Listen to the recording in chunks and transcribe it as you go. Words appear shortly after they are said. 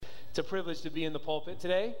It's a privilege to be in the pulpit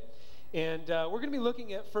today. And we're going to be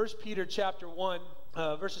looking at 1 Peter chapter 1,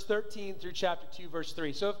 verses 13 through chapter 2, verse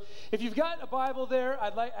 3. So if you've got a Bible there,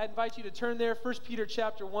 I invite you to turn there, 1 Peter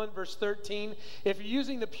chapter 1, verse 13. If you're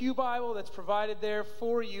using the Pew Bible that's provided there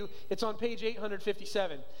for you, it's on page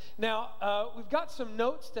 857. Now, we've got some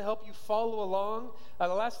notes to help you follow along. The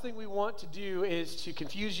last thing we want to do is to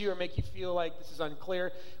confuse you or make you feel like this is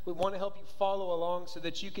unclear. We want to help you follow along so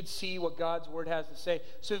that you could see what God's Word has to say.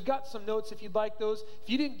 So we've got some notes if you'd like those. If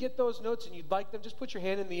you didn't get those notes and you'd like them, just put your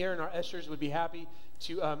hand in the air and our ushers would be happy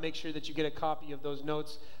to make sure that you get a copy of those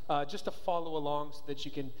notes just to follow along so that you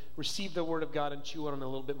can receive the Word of God and chew on it a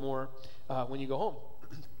little bit more when you go home.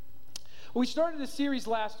 We started a series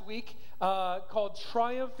last week called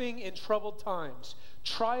Triumphing in Troubled Times.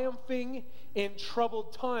 Triumphing in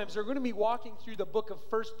Troubled Times. We're going to be walking through the book of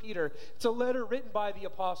 1 Peter. It's a letter written by the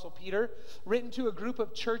Apostle Peter, written to a group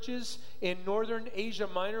of churches in northern Asia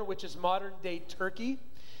Minor, which is modern-day Turkey.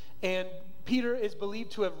 And Peter is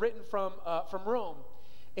believed to have written from Rome.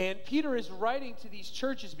 And Peter is writing to these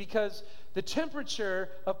churches because the temperature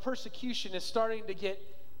of persecution is starting to get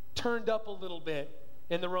turned up a little bit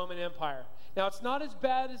in the Roman Empire. Now, it's not as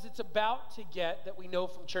bad as it's about to get that we know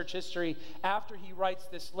from church history after he writes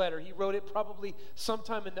this letter. He wrote it probably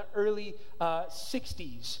sometime in the early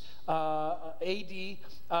 60s AD,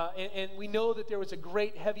 and we know that there was a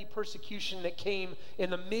great heavy persecution that came in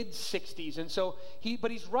the mid-60s. And so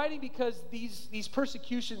but he's writing because these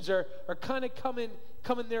persecutions are kind of coming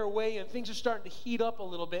their way, and things are starting to heat up a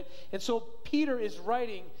little bit. And so Peter is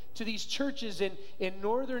writing to these churches in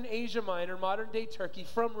northern Asia Minor, modern-day Turkey,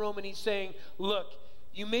 from Rome, and he's saying, look,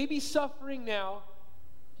 you may be suffering now,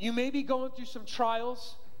 you may be going through some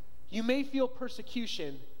trials, you may feel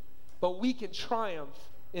persecution, but we can triumph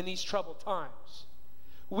in these troubled times.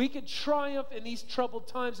 We can triumph in these troubled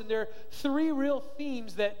times, and there are three real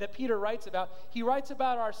themes that Peter writes about. He writes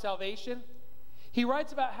about our salvation, he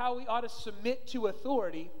writes about how we ought to submit to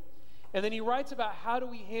authority, and then he writes about how do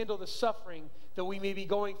we handle the suffering that we may be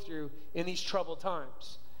going through in these troubled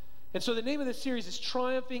times. And so the name of this series is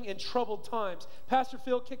Triumphing in Troubled Times. Pastor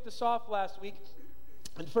Phil kicked us off last week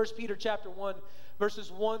in 1 Peter chapter 1, verses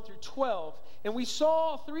 1 through 12. And we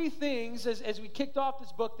saw three things as we kicked off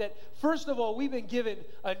this book that, first of all, we've been given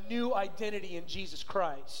a new identity in Jesus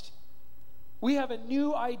Christ. We have a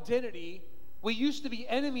new identity. We used to be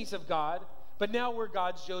enemies of God, but now we're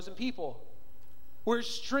God's chosen people. We're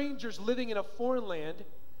strangers living in a foreign land.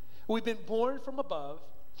 We've been born from above,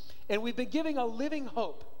 and we've been given a living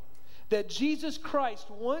hope that Jesus Christ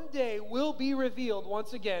one day will be revealed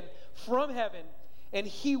once again from heaven, and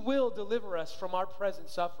he will deliver us from our present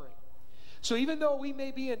suffering. So even though we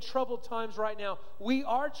may be in troubled times right now, we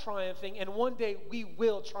are triumphing, and one day we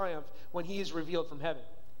will triumph when he is revealed from heaven.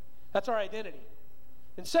 That's our identity.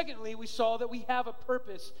 And secondly, we saw that we have a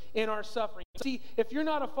purpose in our suffering. See, if you're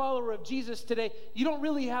not a follower of Jesus today, you don't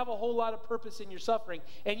really have a whole lot of purpose in your suffering.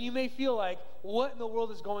 And you may feel like, what in the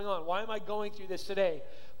world is going on? Why am I going through this today?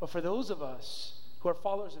 But for those of us who are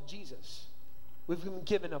followers of Jesus, we've been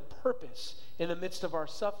given a purpose in the midst of our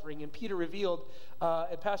suffering. And Peter revealed,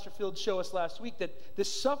 and Pastor Field showed us last week, that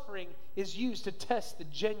this suffering is used to test the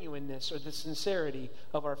genuineness or the sincerity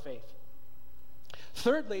of our faith.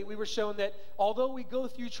 Thirdly, we were shown that although we go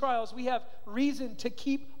through trials, we have reason to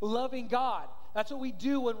keep loving God. That's what we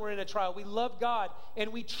do when we're in a trial. We love God,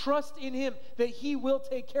 and we trust in him that he will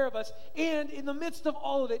take care of us. And in the midst of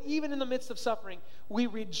all of it, even in the midst of suffering, we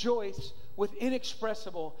rejoice with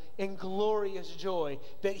inexpressible and glorious joy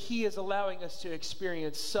that he is allowing us to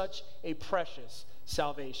experience such a precious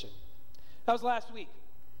salvation. That was last week.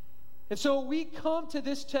 And so we come to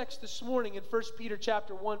this text this morning in 1 Peter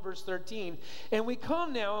chapter 1, verse 13, and we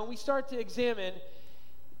come now and we start to examine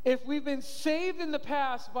if we've been saved in the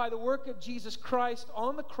past by the work of Jesus Christ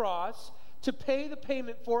on the cross to pay the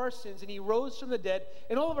payment for our sins, and he rose from the dead,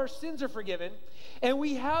 and all of our sins are forgiven, and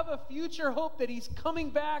we have a future hope that he's coming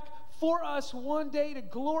back for us one day to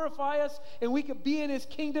glorify us, and we could be in his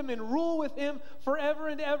kingdom and rule with him forever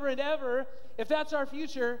and ever and ever. If that's our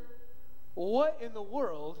future, what in the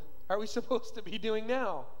world are we supposed to be doing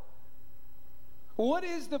now? What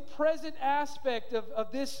is the present aspect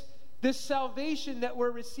of this salvation that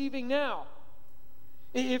we're receiving now?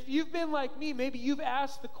 If you've been like me, maybe you've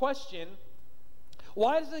asked the question,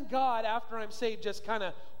 why doesn't God, after I'm saved, just kind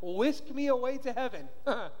of whisk me away to heaven?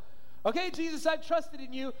 Okay, Jesus, I've trusted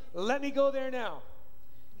in you. Let me go there now.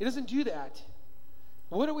 He doesn't do that.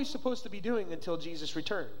 What are we supposed to be doing until Jesus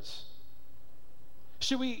returns?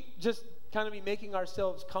 Should we just kind of be making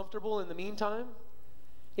ourselves comfortable in the meantime?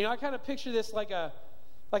 You know, I kind of picture this like a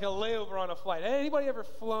like a layover on a flight. Anybody ever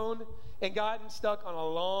flown and gotten stuck on a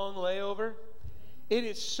long layover? It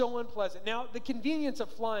is so unpleasant. Now, the convenience of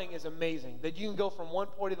flying is amazing, that you can go from one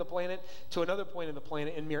point of the planet to another point of the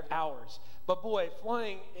planet in mere hours. But boy,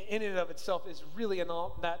 flying in and of itself is really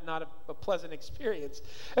not a pleasant experience,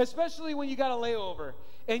 especially when you got a layover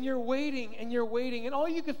and you're waiting, and all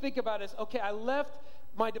you can think about is, okay, I left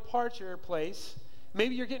my departure place.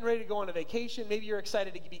 Maybe you're getting ready to go on a vacation. Maybe you're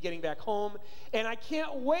excited to be getting back home. And I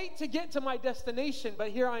can't wait to get to my destination,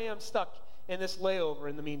 but here I am stuck in this layover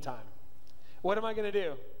in the meantime. What am I going to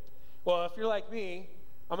do? Well, if you're like me,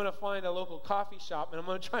 I'm going to find a local coffee shop, and I'm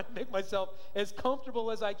going to try to make myself as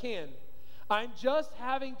comfortable as I can. I'm just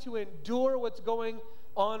having to endure what's going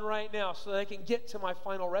on right now so that I can get to my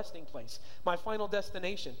final resting place, my final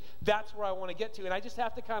destination. That's where I want to get to, and I just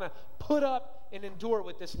have to kind of put up and endure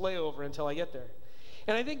with this layover until I get there.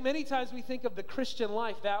 And I think many times we think of the Christian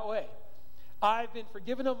life that way. I've been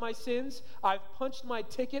forgiven of my sins. I've punched my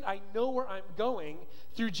ticket. I know where I'm going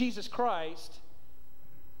through Jesus Christ.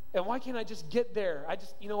 And why can't I just get there?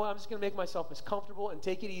 You know what? I'm just going to make myself as comfortable and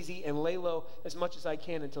take it easy and lay low as much as I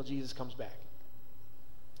can until Jesus comes back.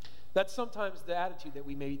 That's sometimes the attitude that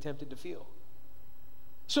we may be tempted to feel.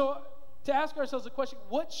 So to ask ourselves the question,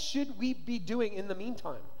 what should we be doing in the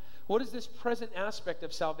meantime? What is this present aspect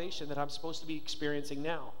of salvation that I'm supposed to be experiencing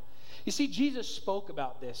now? You see, Jesus spoke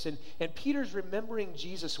about this, and Peter's remembering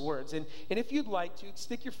Jesus' words. And if you'd like to,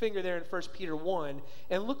 stick your finger there in 1 Peter 1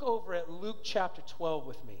 and look over at Luke chapter 12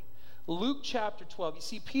 with me. Luke chapter 12. You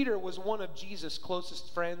see, Peter was one of Jesus'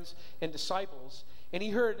 closest friends and disciples, and he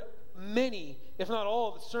heard many, if not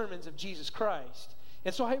all, the sermons of Jesus Christ.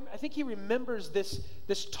 And so I think he remembers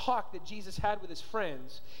this talk that Jesus had with his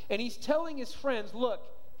friends. And he's telling his friends, look,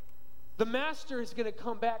 the master is going to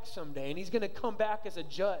come back someday, and he's going to come back as a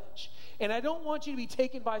judge. And I don't want you to be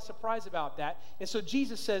taken by surprise about that. And so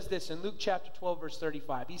Jesus says this in Luke chapter 12, verse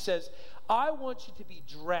 35. He says, I want you to be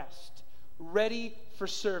dressed, ready for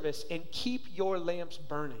service, and keep your lamps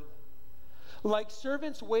burning, like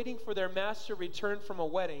servants waiting for their master return from a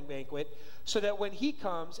wedding banquet, so that when he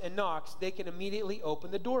comes and knocks, they can immediately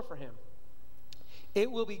open the door for him.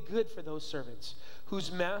 It will be good for those servants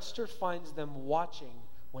whose master finds them watching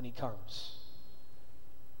when he comes.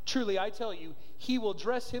 Truly, I tell you, he will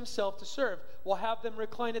dress himself to serve, will have them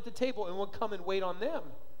recline at the table, and will come and wait on them.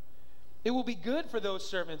 It will be good for those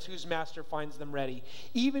servants whose master finds them ready,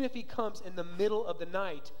 even if he comes in the middle of the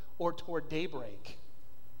night or toward daybreak.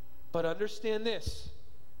 But understand this,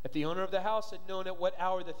 if the owner of the house had known at what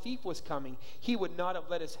hour the thief was coming, he would not have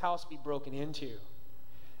let his house be broken into.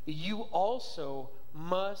 You also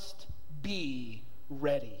must be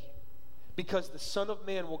ready, because the Son of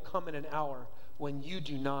Man will come in an hour when you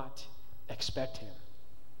do not expect him.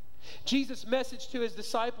 Jesus' message to his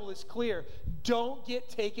disciple is clear. Don't get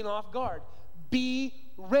taken off guard. Be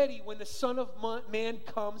ready when the Son of Man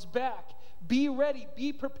comes back. Be ready,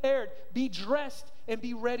 be prepared, be dressed, and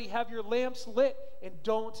be ready. Have your lamps lit, and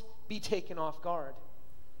don't be taken off guard.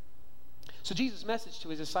 So Jesus' message to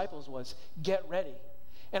his disciples was, get ready.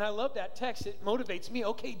 And I love that text. It motivates me.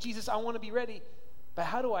 Okay, Jesus, I want to be ready. But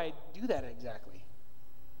how do I do that exactly?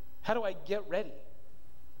 How do I get ready?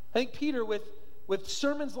 I think Peter, with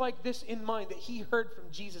sermons like this in mind that he heard from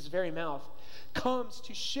Jesus' very mouth, comes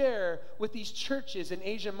to share with these churches in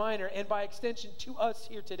Asia Minor, and by extension to us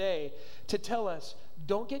here today, to tell us,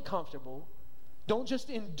 don't get comfortable. Don't just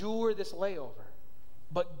endure this layover,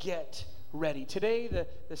 but get ready. Today,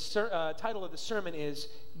 the title of the sermon is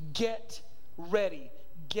Get Ready.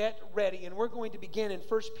 Get ready. And we're going to begin in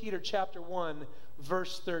 1 Peter chapter 1,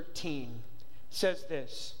 verse 13. It says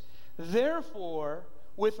this, therefore,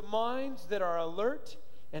 with minds that are alert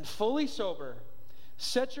and fully sober,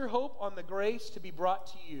 set your hope on the grace to be brought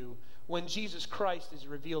to you when Jesus Christ is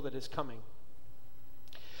revealed at his coming.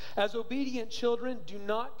 As obedient children, do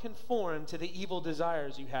not conform to the evil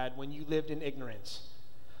desires you had when you lived in ignorance.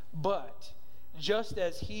 But just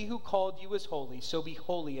as he who called you is holy, so be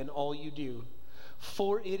holy in all you do.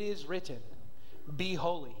 For it is written, be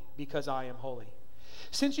holy, because I am holy.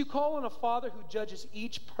 Since you call on a Father who judges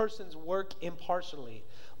each person's work impartially,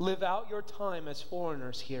 live out your time as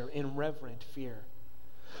foreigners here in reverent fear.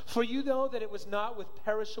 For you know that it was not with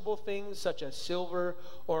perishable things such as silver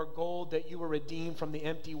or gold that you were redeemed from the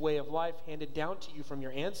empty way of life handed down to you from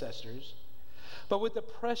your ancestors, but with the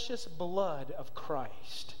precious blood of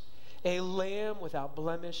Christ, a lamb without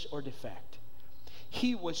blemish or defect.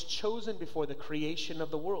 He was chosen before the creation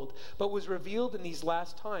of the world, but was revealed in these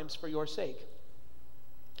last times for your sake.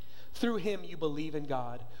 Through him you believe in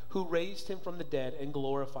God, who raised him from the dead and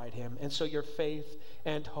glorified him, and so your faith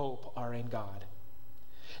and hope are in God.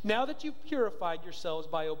 Now that you've purified yourselves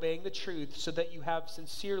by obeying the truth so that you have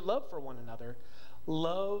sincere love for one another,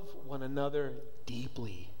 love one another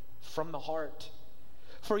deeply from the heart.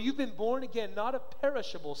 For you've been born again, not of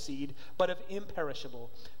perishable seed, but of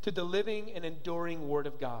imperishable, to the living and enduring Word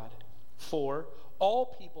of God. For all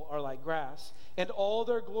people are like grass, and all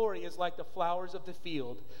their glory is like the flowers of the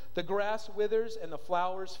field. The grass withers and the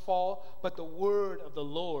flowers fall, but the word of the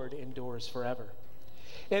Lord endures forever.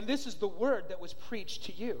 And this is the word that was preached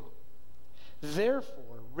to you.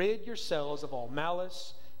 Therefore, rid yourselves of all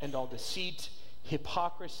malice and all deceit,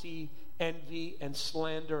 hypocrisy, envy, and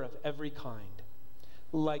slander of every kind.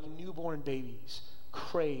 Like newborn babies,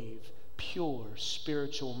 crave pure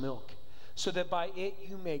spiritual milk, so that by it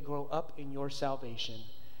you may grow up in your salvation,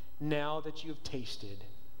 now that you have tasted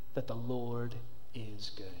that the Lord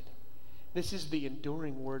is good. This is the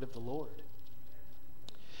enduring word of the Lord.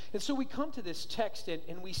 And so we come to this text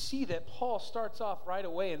and we see that Paul starts off right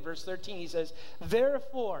away in verse 13. He says,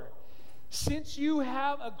 therefore, since you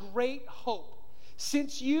have a great hope,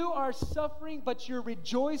 since you are suffering, but you're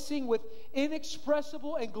rejoicing with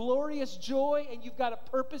inexpressible and glorious joy, and you've got a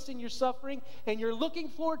purpose in your suffering, and you're looking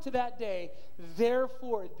forward to that day,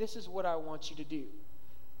 therefore, this is what I want you to do.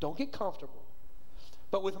 Don't get comfortable,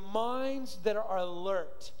 but with minds that are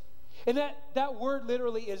alert. And that word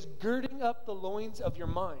literally is girding up the loins of your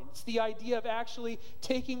mind. It's the idea of actually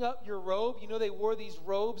taking up your robe. You know, they wore these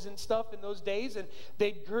robes and stuff in those days, and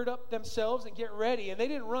they'd gird up themselves and get ready. And they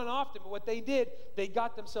didn't run often, but what they did, they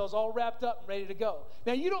got themselves all wrapped up and ready to go.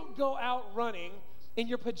 Now, you don't go out running in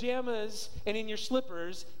your pajamas and in your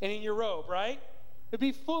slippers and in your robe, right? It'd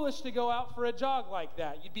be foolish to go out for a jog like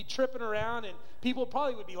that. You'd be tripping around, and people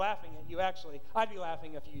probably would be laughing at you, actually. I'd be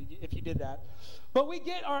laughing if you did that. But we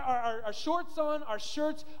get our shorts on, our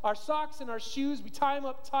shirts, our socks, and our shoes. We tie them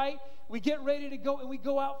up tight. We get ready to go, and we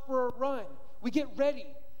go out for a run. We get ready.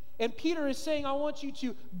 And Peter is saying, I want you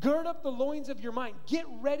to gird up the loins of your mind. Get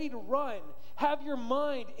ready to run. Have your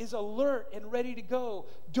mind is alert and ready to go.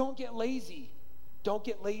 Don't get lazy. Don't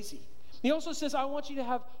get lazy. He also says, I want you to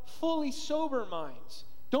have fully sober minds.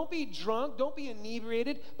 Don't be drunk, don't be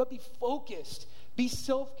inebriated, but be focused. Be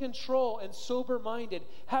self-control and sober-minded.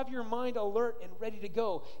 Have your mind alert and ready to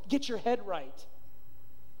go. Get your head right.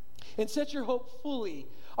 And set your hope fully.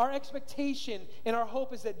 Our expectation and our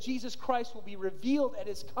hope is that Jesus Christ will be revealed at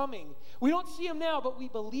his coming. We don't see him now, but we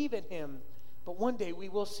believe in him. But one day we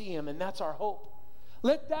will see him, and that's our hope.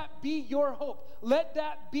 Let that be your hope. Let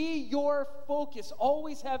that be your focus.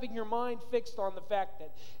 Always having your mind fixed on the fact that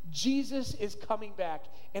Jesus is coming back,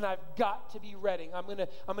 and I've got to be ready. I'm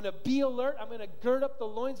gonna be alert. I'm gonna gird up the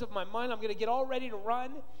loins of my mind. I'm gonna get all ready to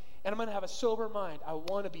run, and I'm gonna have a sober mind. I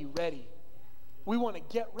want to be ready. We want to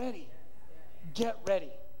get ready. Get ready.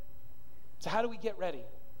 So how do we get ready?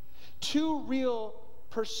 Two real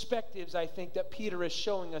perspectives, I think, that Peter is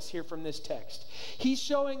showing us here from this text. He's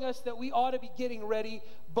showing us that we ought to be getting ready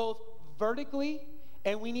both vertically,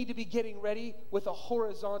 and we need to be getting ready with a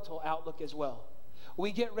horizontal outlook as well.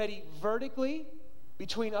 We get ready vertically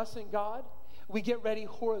between us and God. We get ready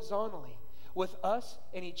horizontally with us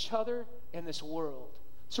and each other and this world.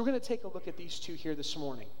 So we're going to take a look at these two here this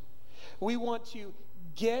morning. We want to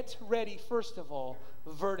get ready, first of all,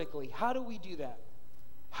 vertically. How do we do that?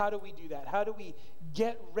 How do we do that? How do we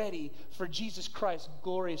get ready for Jesus Christ's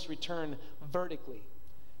glorious return vertically?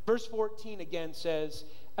 Verse 14 again says,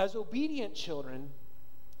 as obedient children,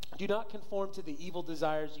 do not conform to the evil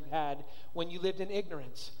desires you had when you lived in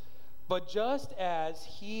ignorance. But just as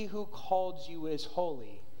he who called you is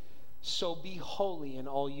holy, so be holy in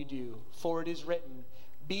all you do. For it is written,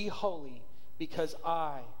 be holy because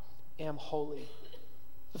I am holy.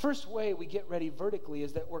 The first way we get ready vertically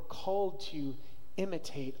is that we're called to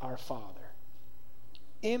imitate our Father.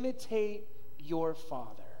 Imitate your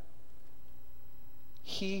Father.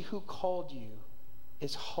 He who called you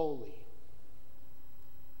is holy.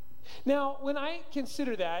 Now, when I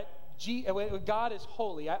consider that, God is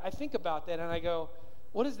holy, I think about that and I go,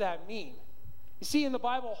 what does that mean? You see, in the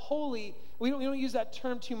Bible, holy, we don't use that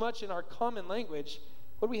term too much in our common language.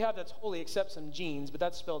 What do we have that's holy except some jeans, but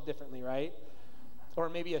that's spelled differently, right? Or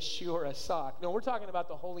maybe a shoe or a sock. No, we're talking about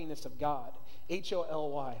the holiness of God.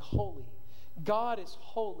 H-O-L-Y, holy. God is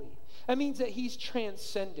holy. That means that he's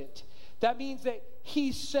transcendent. That means that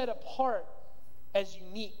he's set apart as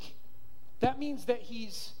unique. That means that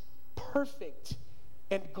he's perfect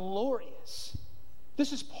and glorious.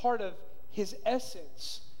 This is part of his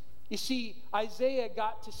essence. You see, Isaiah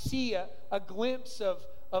got to see a glimpse of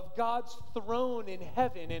of God's throne in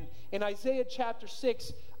heaven. And in Isaiah chapter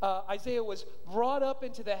 6, Isaiah was brought up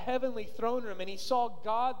into the heavenly throne room, and he saw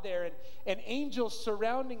God there and angels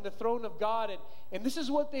surrounding the throne of God. And this is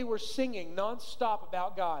what they were singing nonstop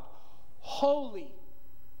about God. Holy,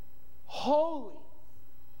 holy,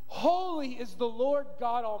 holy is the Lord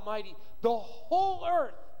God Almighty. The whole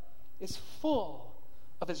earth is full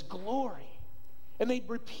of his glory. And they'd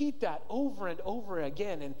repeat that over and over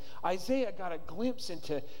again. And Isaiah got a glimpse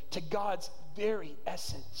into God's very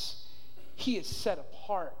essence. He is set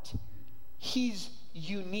apart. He's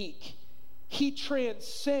unique. He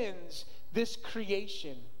transcends this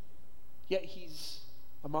creation. Yet he's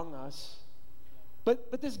among us.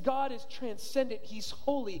 But this God is transcendent. He's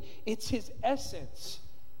holy. It's his essence.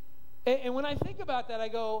 And when I think about that, I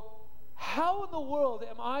go, how in the world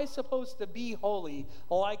am I supposed to be holy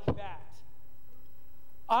like that?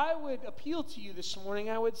 I would appeal to you this morning.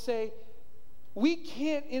 I would say, we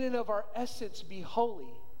can't in and of our essence be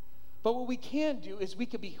holy. But what we can do is we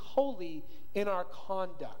can be holy in our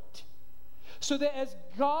conduct. So that as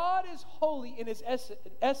God is holy in his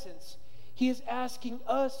essence, he is asking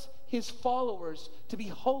us, his followers, to be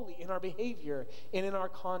holy in our behavior and in our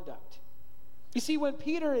conduct. You see, when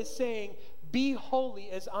Peter is saying, be holy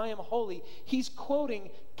as I am holy, he's quoting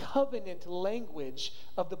covenant language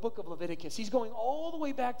of the book of Leviticus. He's going all the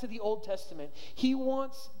way back to the Old Testament. He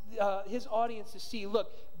wants his audience to see,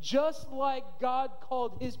 look, just like God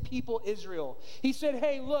called his people Israel. He said,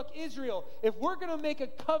 hey, look, Israel, if we're going to make a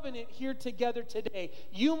covenant here together today,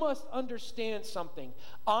 you must understand something.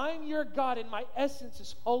 I'm your God, and my essence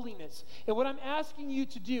is holiness. And what I'm asking you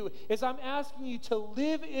to do is I'm asking you to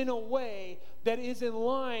live in a way that is in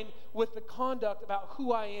line with the conduct about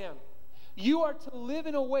who I am. You are to live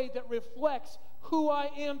in a way that reflects who I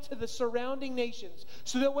am to the surrounding nations,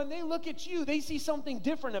 so that when they look at you, they see something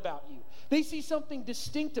different about you. They see something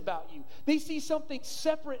distinct about you. They see something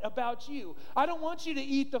separate about you. I don't want you to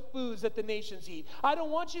eat the foods that the nations eat. I don't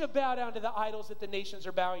want you to bow down to the idols that the nations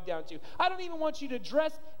are bowing down to. I don't even want you to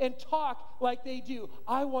dress and talk like they do.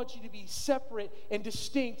 I want you to be separate and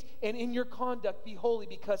distinct, and in your conduct be holy,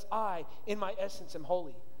 because I, in my essence, am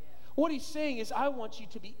holy. What he's saying is, I want you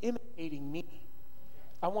to be imitating me.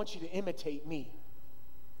 I want you to imitate me.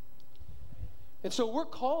 And so we're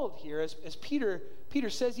called here, as Peter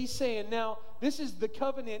says, he's saying, now, this is the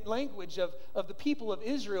covenant language of the people of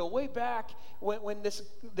Israel way back when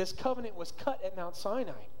this covenant was cut at Mount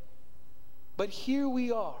Sinai. But here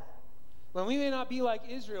we are. When we may not be like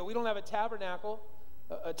Israel, we don't have a tabernacle,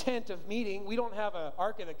 a tent of meeting. We don't have an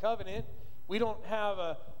Ark of the Covenant. We don't have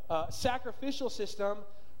a sacrificial system.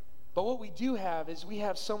 But what we do have is we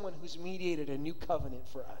have someone who's mediated a new covenant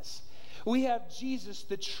for us. We have Jesus,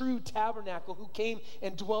 the true tabernacle, who came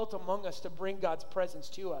and dwelt among us to bring God's presence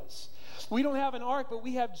to us. We don't have an ark, but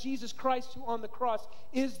we have Jesus Christ, who on the cross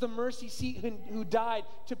is the mercy seat, who died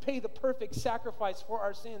to pay the perfect sacrifice for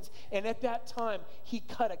our sins. And at that time, he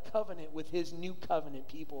cut a covenant with his new covenant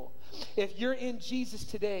people. If you're in Jesus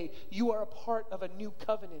today, you are a part of a new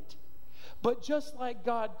covenant. But just like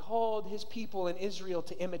God called his people in Israel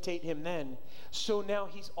to imitate him then, so now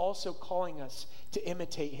he's also calling us to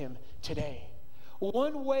imitate him today.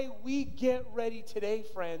 One way we get ready today,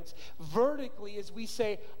 friends, vertically, is we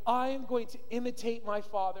say, I am going to imitate my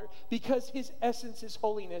Father because his essence is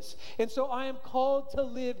holiness. And so I am called to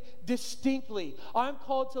live distinctly. I'm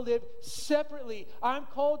called to live separately. I'm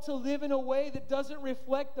called to live in a way that doesn't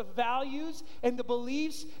reflect the values and the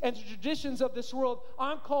beliefs and the traditions of this world.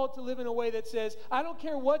 I'm called to live in a way that says, I don't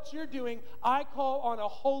care what you're doing, I call on a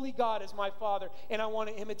holy God as my Father, and I want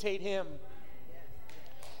to imitate him.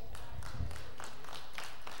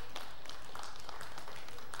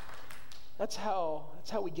 That's how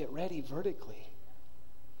we get ready vertically.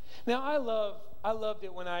 Now, I loved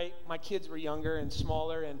it when my kids were younger and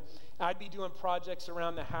smaller, and I'd be doing projects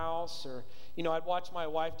around the house, or I'd watch my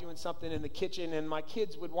wife doing something in the kitchen, and my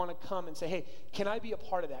kids would want to come and say, hey, can I be a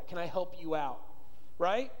part of that? Can I help you out?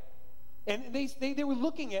 Right? And they were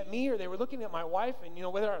looking at me, or they were looking at my wife, and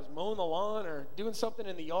whether I was mowing the lawn or doing something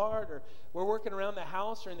in the yard, or we're working around the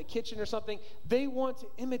house or in the kitchen or something, they want to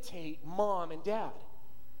imitate mom and dad.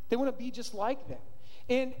 They want to be just like them.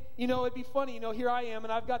 And, it'd be funny, here I am,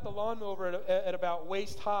 and I've got the lawnmower at about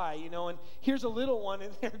waist high, and here's a little one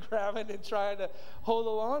in there grabbing and trying to hold the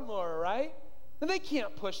lawnmower, right? And they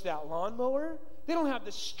can't push that lawnmower. They don't have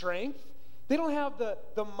the strength. They don't have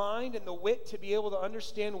the mind and the wit to be able to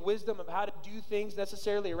understand wisdom of how to do things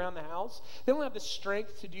necessarily around the house. They don't have the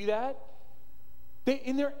strength to do that.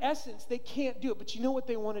 In their essence, they can't do it. But you know what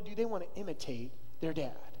they want to do? They want to imitate their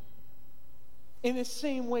dad. In the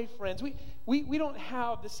same way, friends, we don't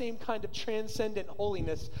have the same kind of transcendent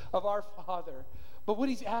holiness of our Father. But what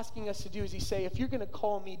he's asking us to do is he's saying, if you're going to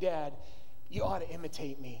call me dad, you ought to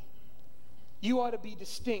imitate me. You ought to be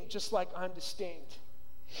distinct just like I'm distinct.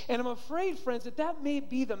 And I'm afraid, friends, that may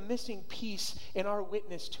be the missing piece in our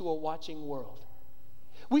witness to a watching world.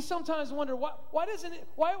 We sometimes wonder, why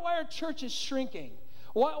are churches shrinking?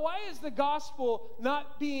 Why is the gospel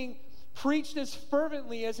not being preached as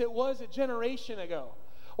fervently as it was a generation ago?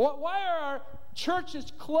 Why are our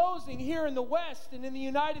churches closing here in the West and in the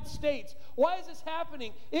United States? Why is this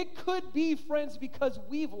happening? It could be, friends, because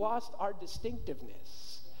we've lost our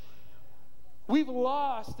distinctiveness. We've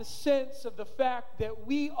lost the sense of the fact that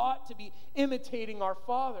we ought to be imitating our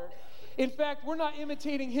Father. In fact, we're not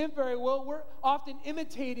imitating him very well. We're often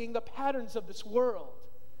imitating the patterns of this world.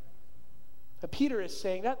 But Peter is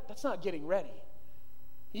saying that's not getting ready.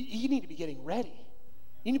 You need to be getting ready.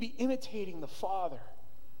 You need to be imitating the Father.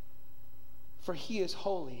 For he is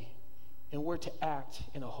holy, and we're to act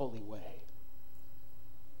in a holy way.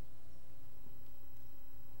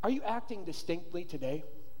 Are you acting distinctly today?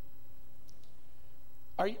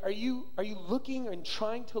 Are you looking and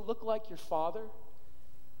trying to look like your Father?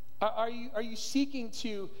 Are you seeking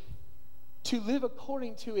to live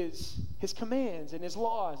according to his commands and his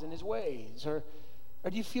laws and his ways? Or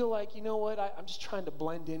do you feel like, you know what, I'm just trying to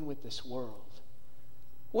blend in with this world?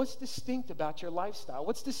 What's distinct about your lifestyle?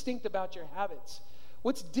 What's distinct about your habits?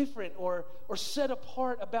 What's different or set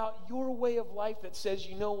apart about your way of life that says,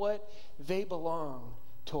 you know what, they belong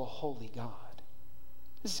to a holy God?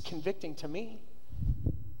 This is convicting to me.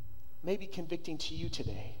 Maybe convicting to you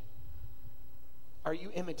today. Are you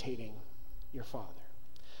imitating your Father?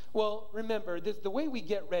 Well, remember, the way we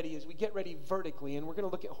get ready is we get ready vertically, and we're going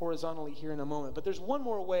to look at horizontally here in a moment. But there's one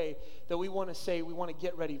more way that we want to say we want to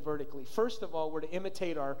get ready vertically. First of all, we're to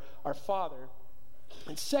imitate our Father.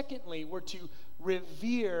 And secondly, we're to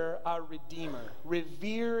revere our Redeemer.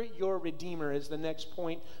 Revere your Redeemer is the next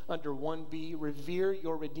point under 1b. Revere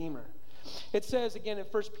your Redeemer. It says again in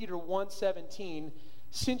 1 Peter 1:17,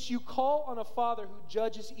 since you call on a Father who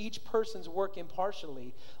judges each person's work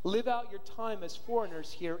impartially, live out your time as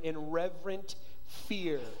foreigners here in reverent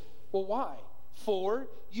fear. Well, why? For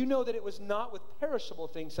you know that it was not with perishable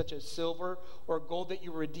things such as silver or gold that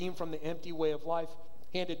you were redeemed from the empty way of life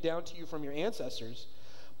handed down to you from your ancestors,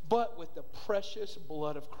 but with the precious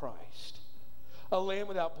blood of Christ, a lamb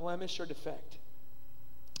without blemish or defect.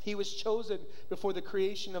 He was chosen before the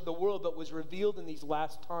creation of the world, but was revealed in these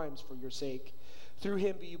last times for your sake. Through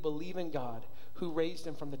him you believe in God, who raised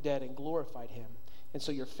him from the dead and glorified him. And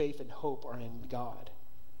so your faith and hope are in God.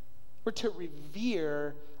 We're to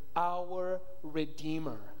revere our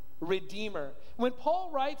Redeemer. Redeemer. When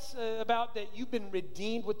Paul writes about that you've been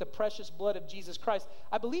redeemed with the precious blood of Jesus Christ,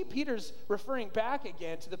 I believe Peter's referring back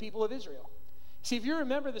again to the people of Israel. See, if you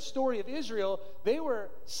remember the story of Israel, they were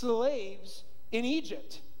slaves in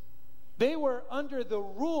Egypt. They were under the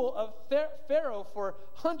rule of Pharaoh for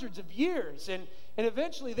hundreds of years. And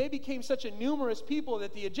eventually they became such a numerous people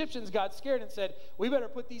that the Egyptians got scared and said, we better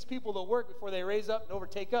put these people to work before they raise up and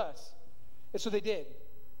overtake us. And so they did.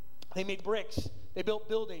 They made bricks. They built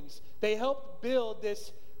buildings. They helped build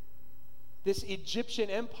this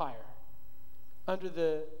Egyptian empire under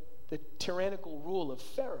the tyrannical rule of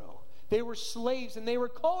Pharaoh. They were slaves, and they were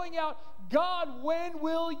calling out, God, when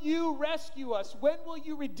will you rescue us? When will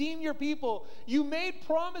you redeem your people? You made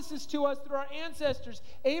promises to us through our ancestors,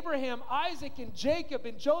 Abraham, Isaac, and Jacob,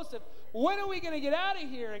 and Joseph. When are we going to get out of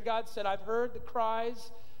here? And God said, I've heard the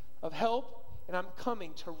cries of help, and I'm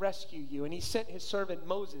coming to rescue you. And he sent his servant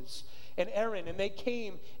Moses and Aaron, and they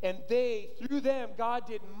came, and through them, God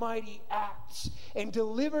did mighty acts and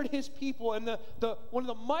delivered his people. And one of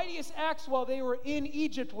the mightiest acts while they were in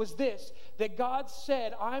Egypt was this, that God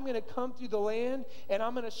said, I'm going to come through the land, and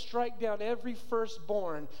I'm going to strike down every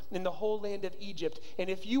firstborn in the whole land of Egypt. And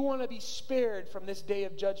if you want to be spared from this day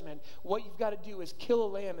of judgment, what you've got to do is kill a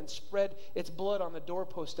lamb and spread its blood on the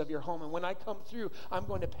doorpost of your home. And when I come through, I'm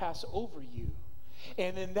going to pass over you.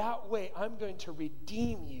 And in that way, I'm going to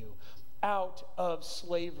redeem you out of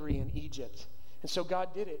slavery in Egypt. And so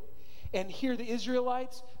God did it. And here the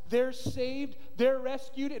Israelites, they're saved, they're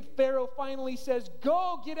rescued, and Pharaoh finally says,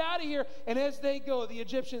 go, get out of here. And as they go, the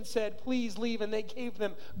Egyptians said, please leave. And they gave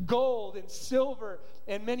them gold and silver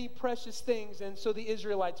and many precious things. And so the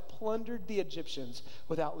Israelites plundered the Egyptians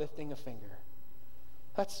without lifting a finger.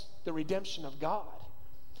 That's the redemption of God.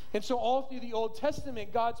 And so all through the Old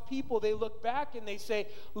Testament, God's people, they look back and they say,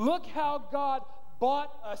 look how God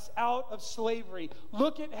bought us out of slavery.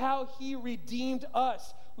 Look at how he redeemed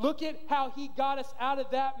us. Look at how he got us out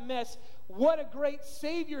of that mess what a great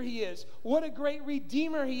Savior he is, what a great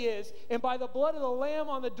Redeemer he is. And by the blood of the Lamb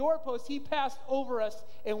on the doorpost, he passed over us,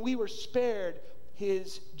 and we were spared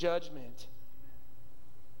his judgment.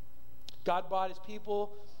 God bought his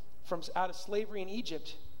people from out of slavery in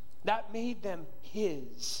Egypt. That made them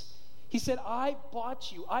his. He said, I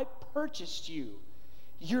bought you. I purchased you.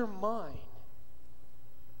 You're mine.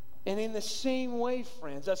 And in the same way,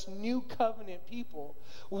 friends, us new covenant people,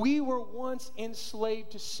 we were once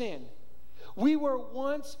enslaved to sin. We were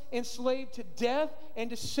once enslaved to death and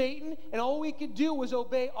to Satan, and all we could do was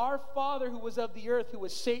obey our Father who was of the earth, who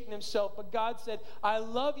was Satan himself. But God said, I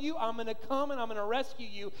love you, I'm going to come and I'm going to rescue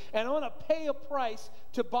you, and I'm going to pay a price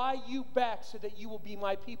to buy you back so that you will be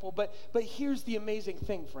my people. But here's the amazing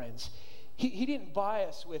thing, friends. He didn't buy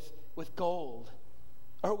us with gold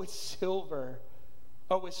or with silver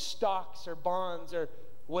or with stocks or bonds or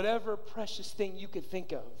whatever precious thing you could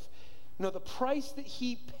think of. No, the price that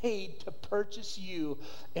he paid to purchase you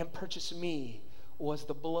and purchase me was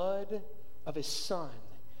the blood of his Son,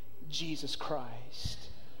 Jesus Christ.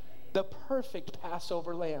 The perfect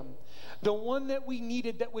Passover lamb. The one that we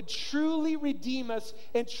needed that would truly redeem us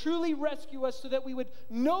and truly rescue us so that we would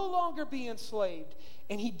no longer be enslaved.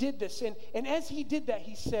 And he did this. And as he did that,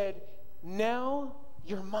 he said, now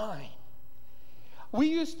you're mine. We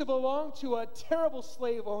used to belong to a terrible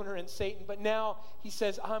slave owner in Satan, but now he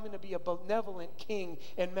says, I'm going to be a benevolent king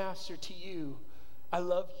and master to you. I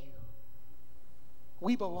love you.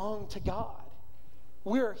 We belong to God.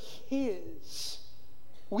 We're his.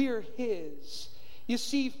 We're his. You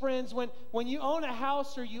see, friends, when you own a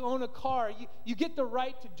house or you own a car, you get the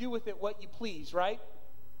right to do with it what you please, right?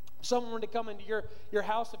 If someone were to come into your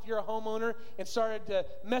house, if you're a homeowner, and started to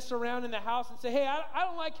mess around in the house and say, hey, I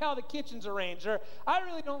don't like how the kitchen's arranged, or I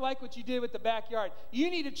really don't like what you did with the backyard.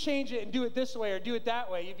 You need to change it and do it this way or do it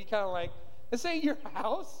that way. You'd be kind of like, this ain't your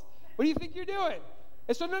house. What do you think you're doing?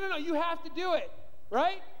 And so, no, you have to do it,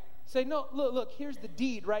 right? Say, no, look, here's the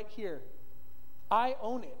deed right here. I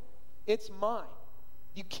own it. It's mine.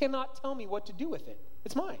 You cannot tell me what to do with it.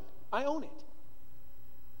 It's mine. I own it.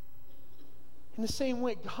 In the same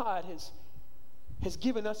way, God has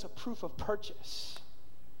given us a proof of purchase.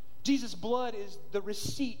 Jesus' blood is the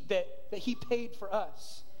receipt that he paid for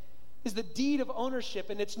us. Is the deed of ownership,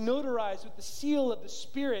 and it's notarized with the seal of the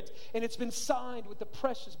Spirit, and it's been signed with the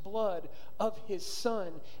precious blood of his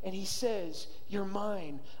Son. And he says, you're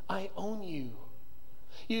mine. I own you.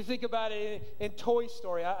 You think about it in Toy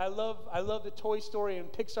Story. I love the Toy Story and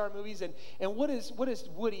Pixar movies. And what does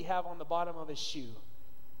Woody have on the bottom of his shoe?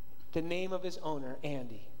 The name of his owner,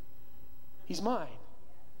 Andy. He's mine.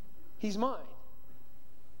 He's mine.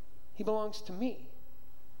 He belongs to me.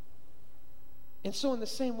 And so in the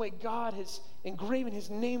same way, God has engraven his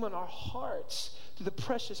name on our hearts through the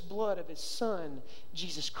precious blood of his Son,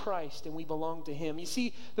 Jesus Christ, and we belong to him. You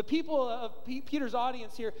see, the people of Peter's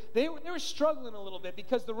audience here, they were struggling a little bit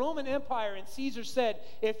because the Roman Empire and Caesar said,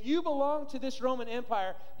 if you belong to this Roman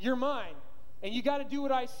Empire, you're mine. And you got to do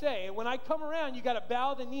what I say. And when I come around, you got to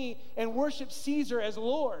bow the knee and worship Caesar as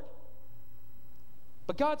Lord.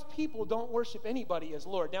 But God's people don't worship anybody as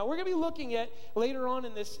Lord. Now, we're going to be looking at, later on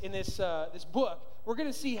in this book, we're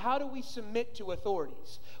going to see how do we submit to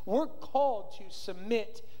authorities. We're called to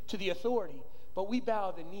submit to the authority, but we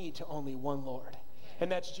bow the knee to only one Lord,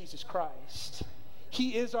 and that's Jesus Christ.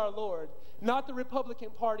 He is our Lord. Not the Republican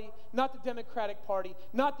Party, not the Democratic Party,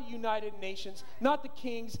 not the United Nations, not the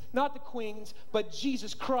kings, not the queens, but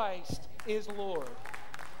Jesus Christ is Lord.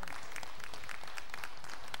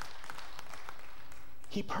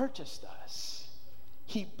 He purchased us.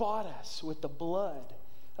 He bought us with the blood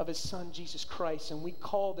of his Son, Jesus Christ, and we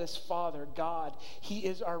call this Father God. He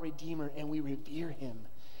is our Redeemer, and we revere him.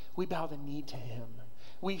 We bow the knee to him.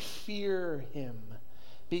 We fear him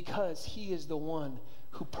because he is the one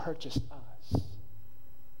who purchased us.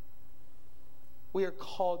 We are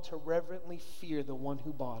called to reverently fear the one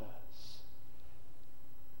who bought us.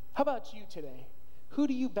 How about you today? Who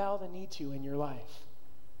do you bow the knee to in your life?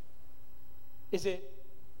 Is it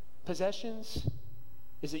possessions?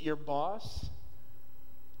 Is it your boss?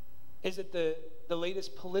 Is it the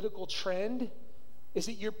latest political trend? Is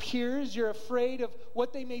it your peers? You're afraid of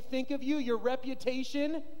what they may think of you, your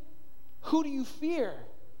reputation? Who do you fear?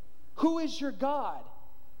 Who is your God?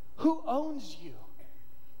 Who owns you?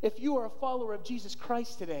 If you are a follower of Jesus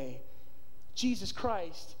Christ today, Jesus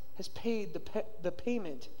Christ has paid the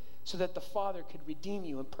payment so that the Father could redeem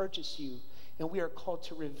you and purchase you. And we are called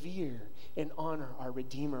to revere and honor our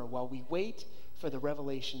Redeemer while we wait for the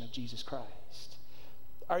revelation of Jesus Christ.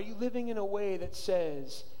 Are you living in a way that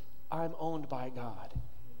says, I'm owned by God.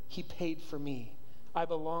 He paid for me. I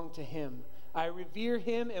belong to him. I revere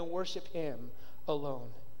him and worship him alone.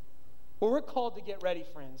 Well, we're called to get ready,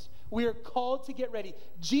 friends. We are called to get ready.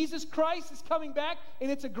 Jesus Christ is coming back,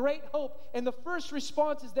 and it's a great hope. And the first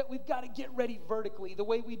response is that we've got to get ready vertically. The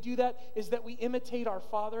way we do that is that we imitate our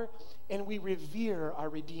Father and we revere our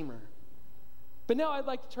Redeemer. But now I'd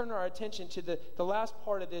like to turn our attention to the last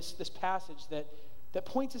part of this passage that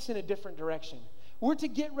points us in a different direction. We're to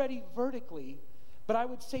get ready vertically, but I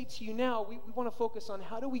would say to you now, we want to focus on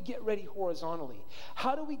how do we get ready horizontally?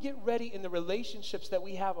 How do we get ready in the relationships that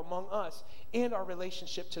we have among us and our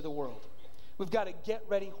relationship to the world? We've got to get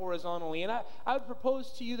ready horizontally. And I would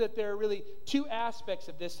propose to you that there are really two aspects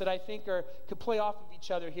of this that I think could play off of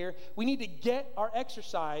each other here. We need to get our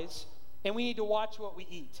exercise, and we need to watch what we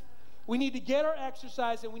eat. We need to get our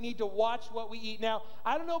exercise, and we need to watch what we eat. Now,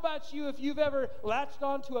 I don't know about you if you've ever latched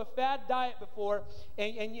onto a fad diet before,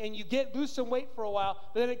 and you lose some weight for a while,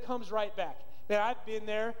 but then it comes right back. Man, I've been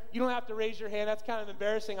there. You don't have to raise your hand. That's kind of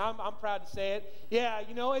embarrassing. I'm proud to say it. Yeah,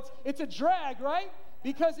 it's a drag, right?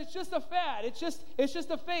 Because it's just a fad. It's just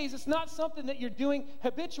a phase. It's not something that you're doing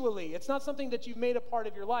habitually. It's not something that you've made a part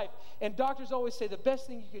of your life. And doctors always say the best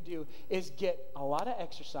thing you could do is get a lot of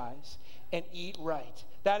exercise and eat right.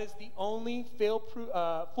 That is the only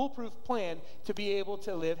foolproof plan to be able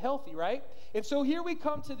to live healthy, right? And so here we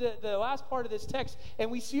come to the last part of this text, and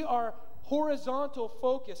we see our horizontal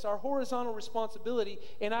focus, our horizontal responsibility,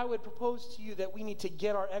 and I would propose to you that we need to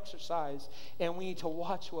get our exercise, and we need to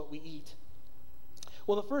watch what we eat.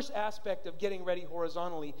 Well, the first aspect of getting ready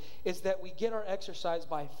horizontally is that we get our exercise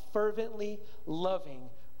by fervently loving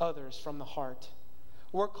others from the heart.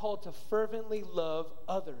 We're called to fervently love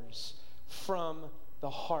others from the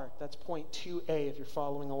heart. That's point 2a if you're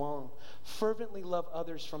following along. Fervently love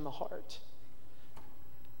others from the heart.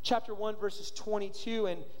 Chapter 1, verses 22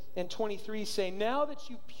 and 23 say, "Now that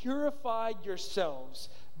you purified yourselves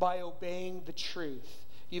by obeying the truth,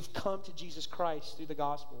 you've come to Jesus Christ through the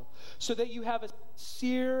gospel, so that you have a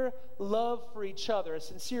sincere love for each other, a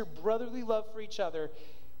sincere brotherly love for each other.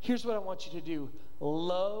 Here's what I want you to do.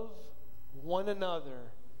 Love one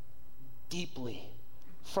another deeply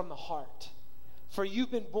from the heart. For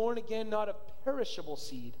you've been born again, not of perishable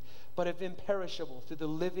seed, but of imperishable, through the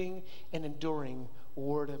living and enduring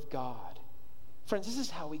Word of God." Friends, this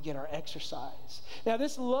is how we get our exercise. Now,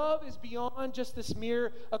 this love is beyond just this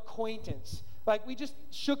mere acquaintance. Like, we just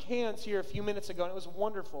shook hands here a few minutes ago, and it was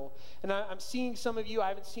wonderful. And I'm seeing some of you, I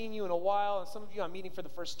haven't seen you in a while, and some of you I'm meeting for the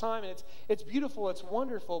first time, and it's beautiful, it's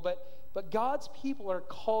wonderful, but God's people are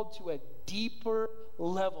called to a deeper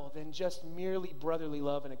level than just merely brotherly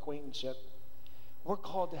love and acquaintanceship. We're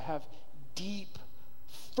called to have deep,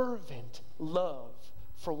 fervent love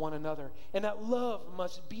for one another. And that love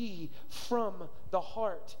must be from the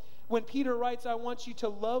heart. When Peter writes, "I want you to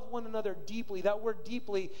love one another deeply," that word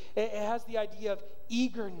deeply, it has the idea of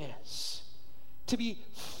eagerness, to be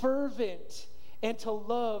fervent and to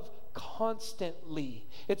love constantly.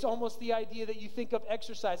 It's almost the idea that you think of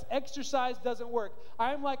exercise. Exercise doesn't work.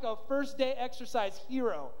 I'm like a first day exercise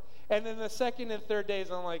hero. And then the second and third days,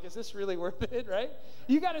 I'm like, is this really worth it, right?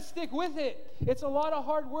 You got to stick with it. It's a lot of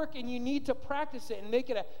hard work, and you need to practice it and make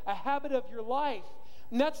it a habit of your life.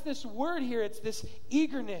 And that's this word here. It's this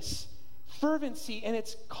eagerness, fervency, and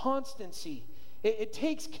it's constancy. It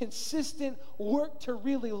takes consistent work to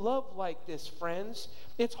really love like this, friends.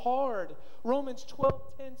 It's hard. Romans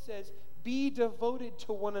 12:10 says, "Be devoted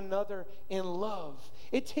to one another in love."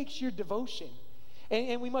 It takes your devotion.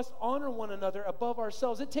 And we must honor one another above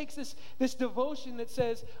ourselves. It takes this devotion that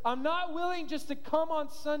says, I'm not willing just to come on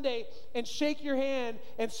Sunday and shake your hand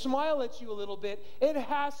and smile at you a little bit. It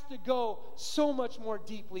has to go so much more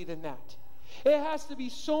deeply than that. It has to be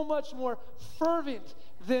so much more fervent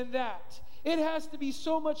than that. It has to be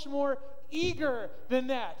so much more eager than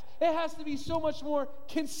that. It has to be so much more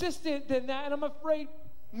consistent than that. And I'm afraid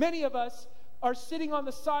many of us are sitting on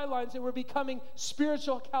the sidelines and we're becoming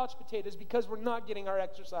spiritual couch potatoes because we're not getting our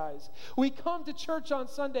exercise. We come to church on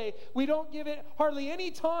Sunday. We don't give it hardly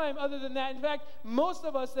any time other than that. In fact, most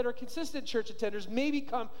of us that are consistent church attenders maybe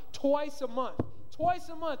come twice a month. Twice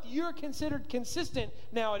a month, you're considered consistent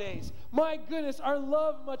nowadays. My goodness, our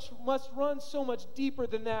love must run so much deeper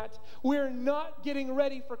than that. We're not getting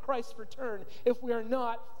ready for Christ's return if we are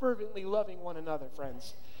not fervently loving one another,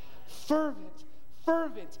 friends.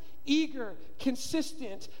 Fervent, eager,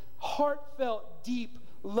 consistent, heartfelt, deep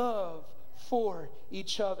love for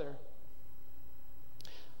each other.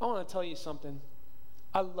 I want to tell you something.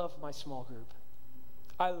 I love my small group.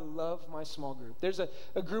 I love my small group. There's a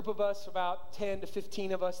group of us, about 10 to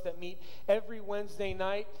 15 of us, that meet every Wednesday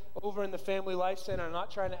night over in the Family Life Center. I'm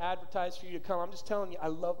not trying to advertise for you to come. I'm just telling you, I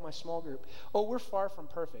love my small group. Oh, we're far from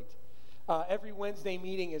perfect. Every Wednesday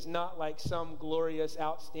meeting is not like some glorious,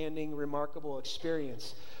 outstanding, remarkable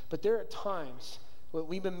experience. But there are times when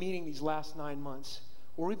we've been meeting these last 9 months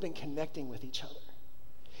where we've been connecting with each other.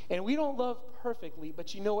 And we don't love perfectly,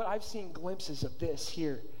 but you know what? I've seen glimpses of this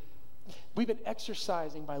here. We've been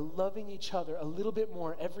exercising by loving each other a little bit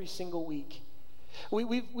more every single week.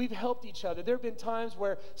 We've helped each other. There have been times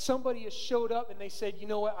where somebody has showed up and they said, you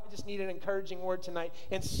know what, I just need an encouraging word tonight.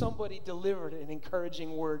 And somebody delivered an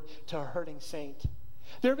encouraging word to a hurting saint.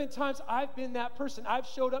 There have been times I've been that person. I've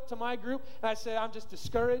showed up to my group and I said, I'm just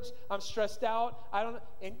discouraged. I'm stressed out. I don't know.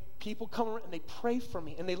 And people come around and they pray for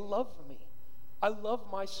me and they love me. I love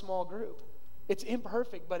my small group. It's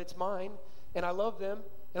imperfect, but it's mine. And I love them.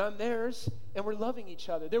 And I'm theirs, and we're loving each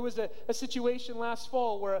other. There was a situation last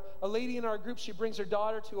fall where a lady in our group, she brings her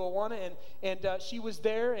daughter to Awana, and she was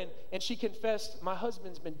there, and she confessed, my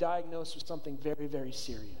husband's been diagnosed with something very, very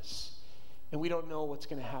serious, and we don't know what's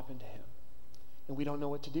going to happen to him, and we don't know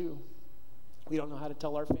what to do. We don't know how to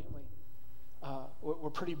tell our family.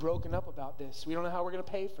 We're pretty broken up about this. We don't know how we're going to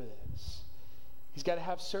pay for this. He's got to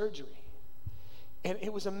have surgery. And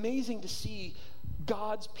it was amazing to see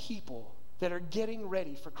God's people that are getting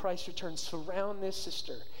ready for Christ's return surround this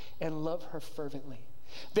sister and love her fervently.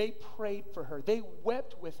 They prayed for her. They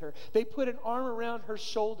wept with her. They put an arm around her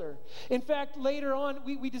shoulder. In fact, later on,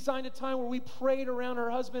 we designed a time where we prayed around her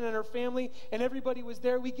husband and her family, and everybody was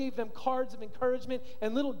there. We gave them cards of encouragement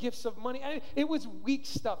and little gifts of money. It was weak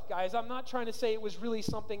stuff, guys. I'm not trying to say it was really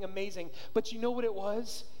something amazing, but you know what it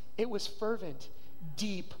was? It was fervent,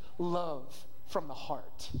 deep love from the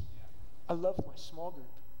heart. I love my small group.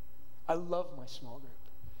 I love my small group.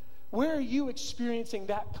 Where are you experiencing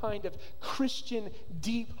that kind of Christian,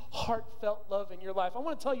 deep, heartfelt love in your life? I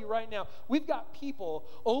want to tell you right now, we've got people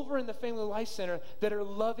over in the Family Life Center that are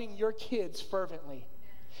loving your kids fervently.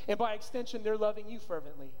 And by extension, they're loving you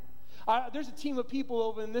fervently. There's a team of people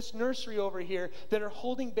over in this nursery over here that are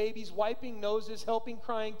holding babies, wiping noses, helping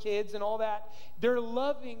crying kids, and all that. They're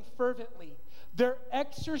loving fervently. They're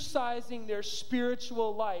exercising their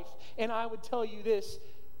spiritual life. And I would tell you this,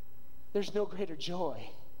 there's no greater joy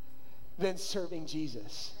than serving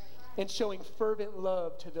Jesus and showing fervent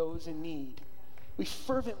love to those in need. We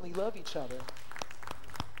fervently love each other.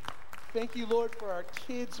 Thank you, Lord, for our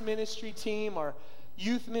kids ministry team, our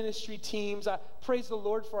youth ministry teams. I praise the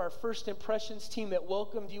Lord for our First Impressions team that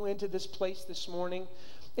welcomed you into this place this morning.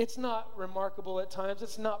 It's not remarkable at times.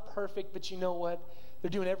 It's not perfect, but you know what?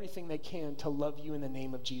 They're doing everything they can to love you in the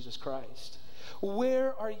name of Jesus Christ.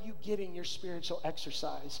 Where are you getting your spiritual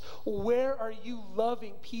exercise? Where are you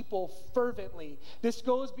loving people fervently? This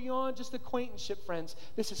goes beyond just acquaintanceship, friends.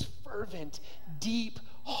 This is fervent,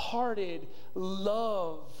 deep-hearted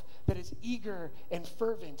love that is eager and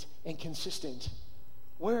fervent and consistent.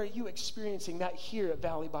 Where are you experiencing that here at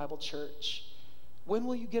Valley Bible Church? When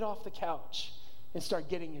will you get off the couch and start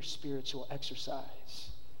getting your spiritual exercise?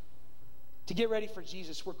 To get ready for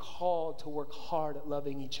Jesus, we're called to work hard at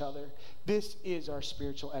loving each other. This is our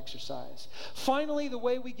spiritual exercise. Finally, the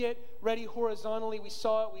way we get ready horizontally, we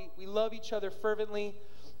saw it, we love each other fervently.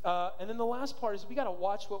 And then the last part is we got to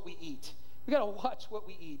watch what we eat. We got to watch what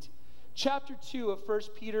we eat. Chapter 2 of 1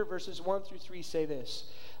 Peter verses 1 through 3 say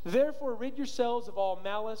this: Therefore rid yourselves of all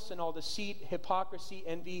malice and all deceit, hypocrisy,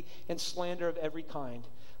 envy, and slander of every kind.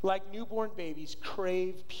 Like newborn babies,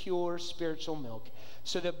 crave pure spiritual milk,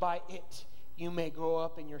 so that by it you may grow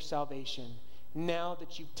up in your salvation, now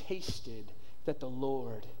that you've tasted that the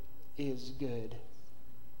Lord is good.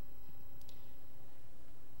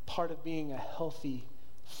 Part of being a healthy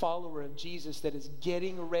follower of Jesus that is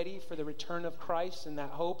getting ready for the return of Christ and that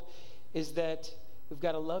hope is that we've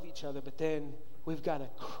got to love each other, but then we've got to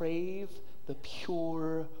crave the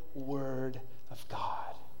pure Word of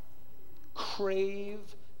God. Crave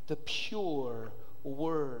the pure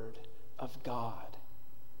Word of God.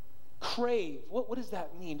 Crave. What does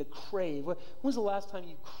that mean, to crave? When was the last time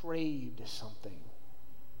you craved something?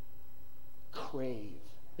 Crave.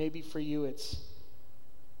 Maybe for you it's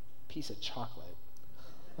a piece of chocolate.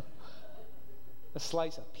 A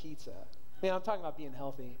slice of pizza. Man, I'm talking about being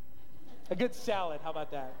healthy. A good salad, how about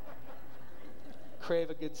that? Crave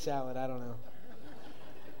a good salad, I don't know.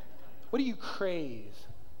 What do you crave?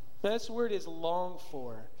 Now, this word is long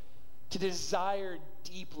for, to desire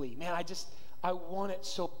deeply. Man, I want it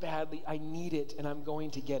so badly. I need it, and I'm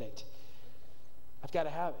going to get it. I've got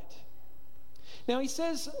to have it. Now, he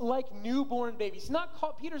says, like newborn babies.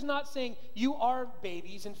 Peter's not saying you are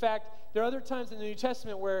babies. In fact, there are other times in the New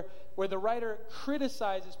Testament where the writer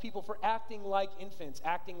criticizes people for acting like infants,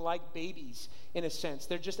 acting like babies, in a sense.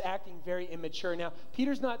 They're just acting very immature. Now,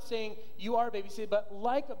 Peter's not saying you are babies, but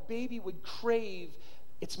like a baby would crave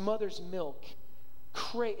its mother's milk.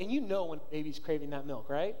 And you know when a baby's craving that milk,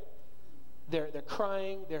 right? They're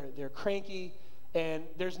crying, they're cranky, and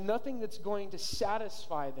there's nothing that's going to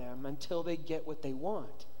satisfy them until they get what they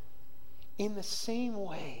want. In the same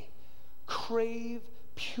way, crave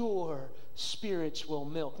pure spiritual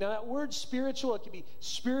milk. Now that word spiritual, it can be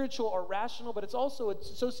spiritual or rational, but it's also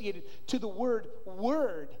associated to the word,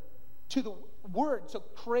 to the word. So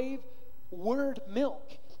crave word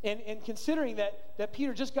milk. And considering that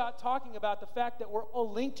Peter just got talking about the fact that we're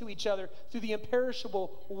all linked to each other through the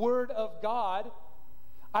imperishable word of God,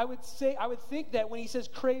 I would think that when he says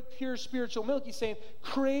crave pure spiritual milk, he's saying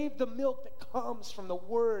crave the milk that comes from the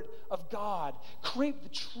word of God. Crave the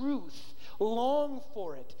truth. Long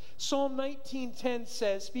for it. Psalm 19:10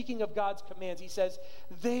 says, speaking of God's commands, he says,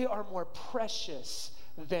 they are more precious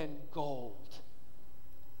than gold,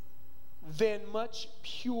 than much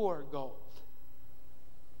pure gold.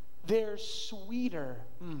 They're sweeter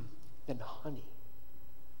than honey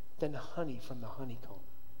from the honeycomb.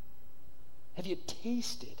 Have you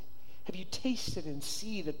tasted? Have you tasted and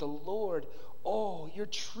see that the Lord, your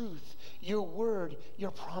truth, your word,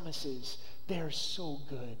 your promises, they're so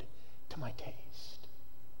good to my taste.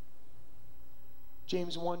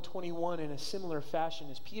 James 1:21, in a similar fashion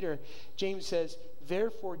as Peter, James says,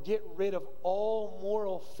 therefore get rid of all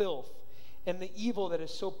moral filth and the evil that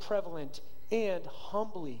is so prevalent, and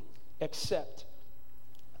humbly accept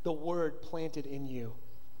the word planted in you,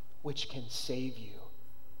 which can save you.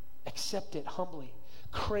 Accept it humbly.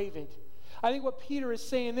 Crave it. I think what Peter is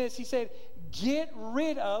saying this, he said,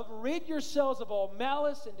 rid yourselves of all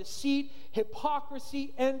malice and deceit,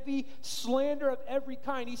 hypocrisy, envy, slander of every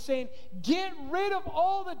kind. He's saying, get rid of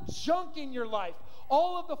all the junk in your life,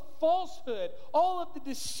 all of the falsehood, all of the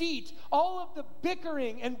deceit, all of the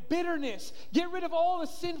bickering and bitterness. Get rid of all the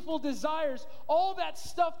sinful desires, all that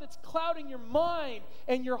stuff that's clouding your mind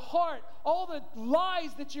and your heart, all the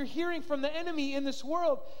lies that you're hearing from the enemy in this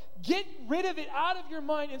world. Get rid of it out of your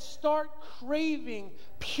mind and start craving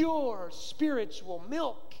pure spiritual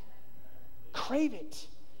milk. Crave it.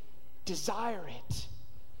 Desire it.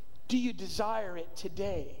 Do you desire it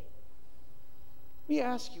today? Let me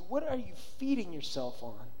ask you, what are you feeding yourself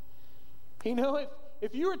on? You know,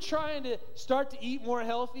 if you were trying to start to eat more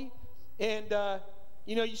healthy and,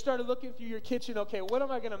 you started looking through your kitchen, okay, what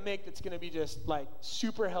am I going to make that's going to be just like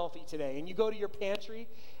super healthy today? And you go to your pantry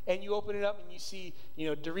and you open it up and you see,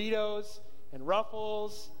 Doritos and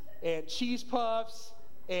Ruffles and Cheese Puffs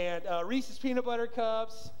and Reese's Peanut Butter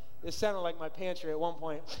Cups. This sounded like my pantry at one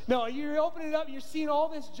point. No, you open it up, you're seeing all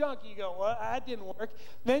this junk. You go, well, that didn't work.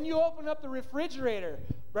 Then you open up the refrigerator,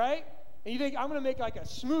 right? And you think, I'm going to make like a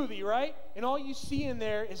smoothie, right? And all you see in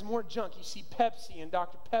there is more junk. You see Pepsi and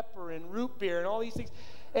Dr. Pepper and root beer and all these things.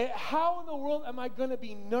 And how in the world am I going to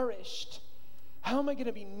be nourished? How am I going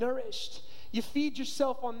to be nourished? You feed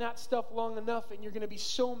yourself on that stuff long enough and you're going to be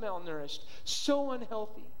so malnourished, so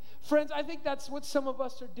unhealthy. Friends, I think that's what some of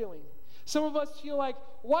us are doing. Some of us feel like,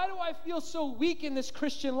 why do I feel so weak in this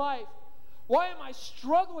Christian life? Why am I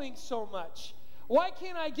struggling so much? Why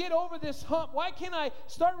can't I get over this hump? Why can't I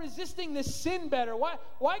start resisting this sin better?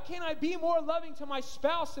 Why can't I be more loving to my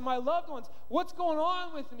spouse and my loved ones? What's going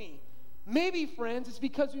on with me? Maybe, friends, it's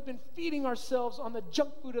because we've been feeding ourselves on the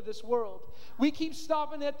junk food of this world. We keep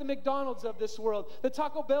stopping at the McDonald's of this world, the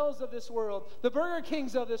Taco Bells of this world, the Burger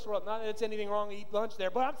Kings of this world. Not that it's anything wrong to eat lunch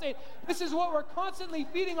there, but I'm saying this is what we're constantly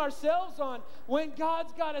feeding ourselves on when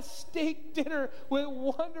God's got a steak dinner with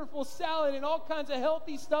wonderful salad and all kinds of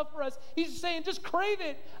healthy stuff for us. He's saying, just crave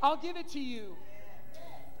it. I'll give it to you.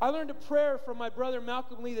 I learned a prayer from my brother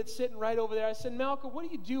Malcolm Lee that's sitting right over there. I said, Malcolm, what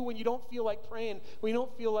do you do when you don't feel like praying, when you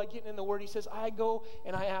don't feel like getting in the Word? He says, I go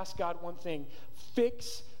and I ask God one thing: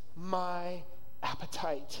 fix my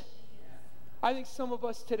appetite. I think some of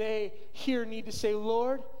us today here need to say,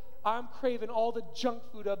 Lord, I'm craving all the junk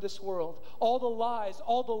food of this world, all the lies,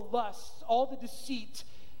 all the lusts, all the deceit.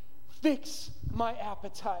 Fix my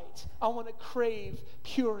appetite. I want to crave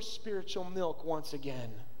pure spiritual milk once again.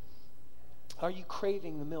 Are you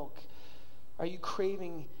craving the milk? Are you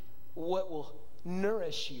craving what will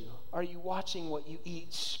nourish you? Are you watching what you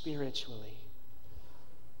eat spiritually?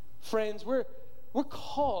 Friends, we're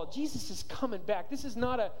called. Jesus is coming back. This is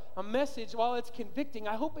not a message, while it's convicting,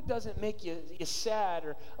 I hope it doesn't make you sad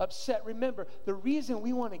or upset. Remember, the reason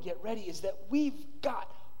we want to get ready is that we've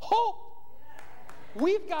got hope.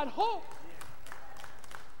 We've got hope.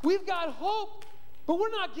 We've got hope, but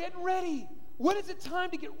we're not getting ready. When is it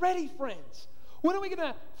time to get ready, friends? When are we going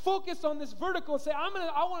to focus on this vertical and say, I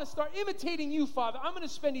want to start imitating you, Father. I'm going to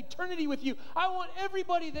spend eternity with you. I want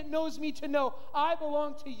everybody that knows me to know I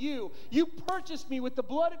belong to you. You purchased me with the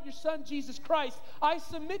blood of your Son, Jesus Christ. I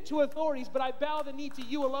submit to authorities, but I bow the knee to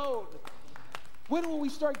you alone. When will we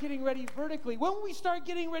start getting ready vertically? When will we start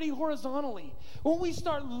getting ready horizontally? When will we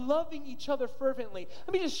start loving each other fervently?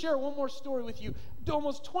 Let me just share one more story with you.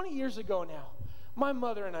 Almost 20 years ago now, my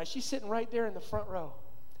mother and I, she's sitting right there in the front row.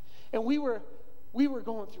 And we were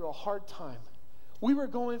going through a hard time. We were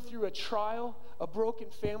going through a trial, a broken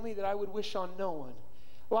family that I would wish on no one.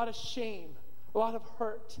 A lot of shame, a lot of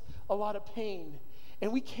hurt, a lot of pain.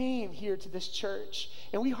 And we came here to this church,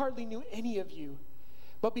 and we hardly knew any of you.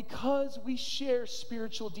 But because we share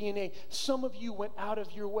spiritual DNA, some of you went out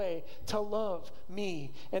of your way to love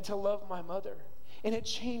me and to love my mother. And it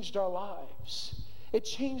changed our lives. It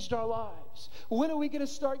changed our lives. When are we going to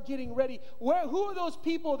start getting ready? Who are those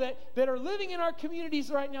people that are living in our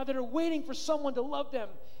communities right now that are waiting for someone to love them?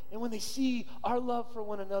 And when they see our love for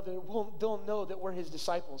one another, they'll know that we're his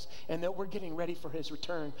disciples and that we're getting ready for his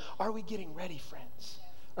return. Are we getting ready, friends?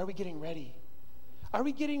 Are we getting ready? Are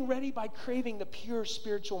we getting ready by craving the pure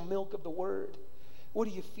spiritual milk of the word? What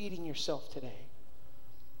are you feeding yourself today?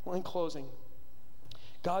 Well, in closing,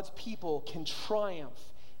 God's people can triumph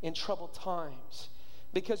in troubled times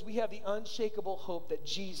because we have the unshakable hope that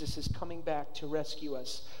Jesus is coming back to rescue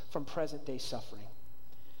us from present-day suffering.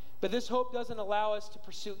 But this hope doesn't allow us to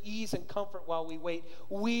pursue ease and comfort while we wait.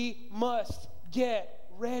 We must get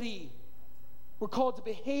ready. We're called to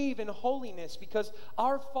behave in holiness because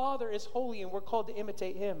our Father is holy and we're called to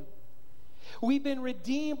imitate him. We've been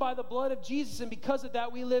redeemed by the blood of Jesus, and because of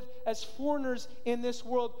that, we live as foreigners in this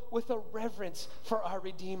world with a reverence for our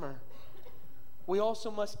Redeemer. We also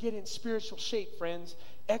must get in spiritual shape, friends,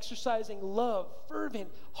 exercising love, fervent,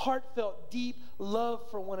 heartfelt, deep love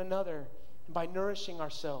for one another, and by nourishing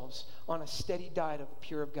ourselves on a steady diet of the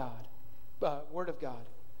pure of God, Word of God.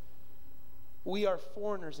 We are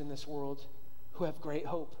foreigners in this world who have great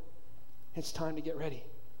hope. It's time to get ready.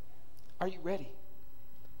 Are you ready?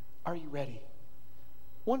 Are you ready?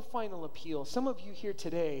 One final appeal. Some of you here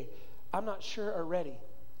today, I'm not sure, are ready.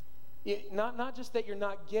 Not just that you're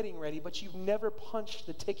not getting ready, but you've never punched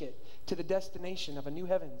the ticket to the destination of a new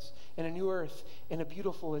heavens and a new earth and a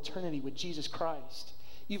beautiful eternity with Jesus Christ.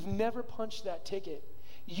 You've never punched that ticket.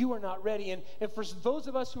 You are not ready. And for those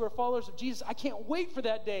of us who are followers of Jesus, I can't wait for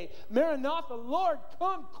that day. Maranatha, Lord,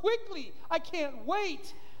 come quickly. I can't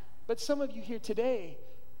wait. But some of you here today,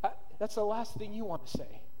 that's the last thing you want to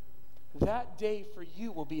say. That day for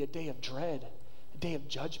you will be a day of dread, a day of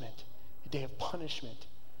judgment, a day of punishment.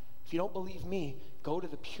 If you don't believe me, go to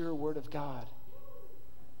the pure Word of God.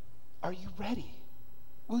 Are you ready?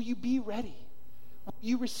 Will you be ready? Will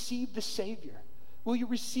you receive the Savior? Will you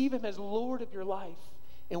receive him as Lord of your life?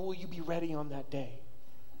 And will you be ready on that day?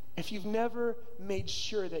 If you've never made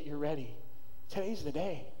sure that you're ready, today's the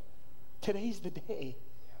day. Today's the day.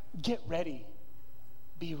 Get ready.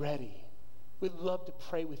 Be ready. We'd love to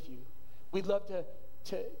pray with you. We'd love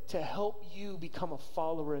to help you become a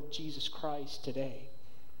follower of Jesus Christ today.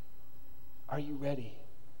 Are you ready?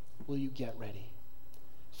 Will you get ready?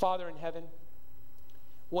 Father in heaven,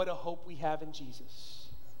 what a hope we have in Jesus.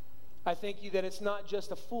 I thank you that it's not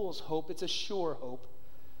just a fool's hope, it's a sure hope.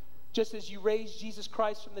 Just as you raised Jesus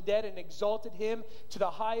Christ from the dead and exalted him to the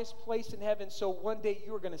highest place in heaven, so one day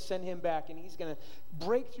you are going to send him back and he's going to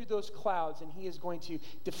break through those clouds and he is going to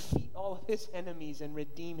defeat all of his enemies and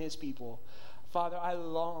redeem his people. Father, I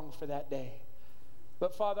long for that day.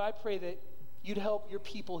 But Father, I pray that you'd help your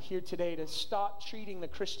people here today to stop treating the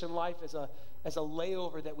Christian life as a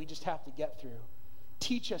layover that we just have to get through.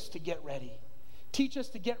 Teach us to get ready. Teach us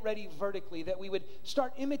to get ready vertically, that we would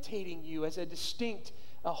start imitating you as a distinct,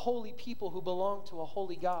 a holy people who belong to a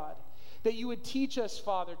holy God. That you would teach us,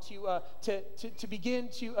 Father, to begin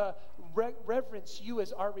to reverence you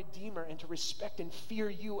as our Redeemer and to respect and fear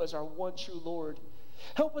you as our one true Lord.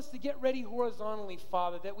 Help us to get ready horizontally,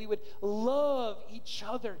 Father, that we would love each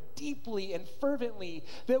other deeply and fervently,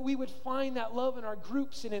 that we would find that love in our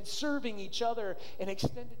groups and in serving each other and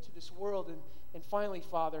extend it to this world. And finally,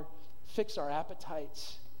 Father, fix our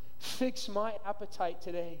appetites. Fix my appetite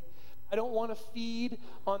today. I don't want to feed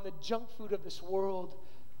on the junk food of this world.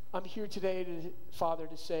 I'm here today, Father,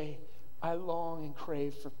 to say, I long and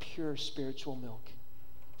crave for pure spiritual milk.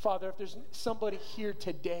 Father, if there's somebody here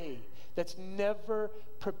today that's never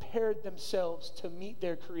prepared themselves to meet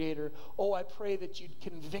their Creator, oh, I pray that you'd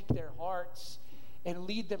convict their hearts and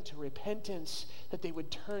lead them to repentance, that they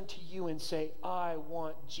would turn to you and say, I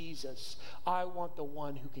want Jesus. I want the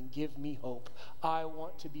one who can give me hope. I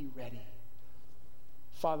want to be ready.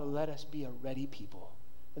 Father, let us be a ready people.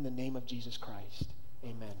 In the name of Jesus Christ,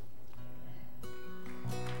 amen.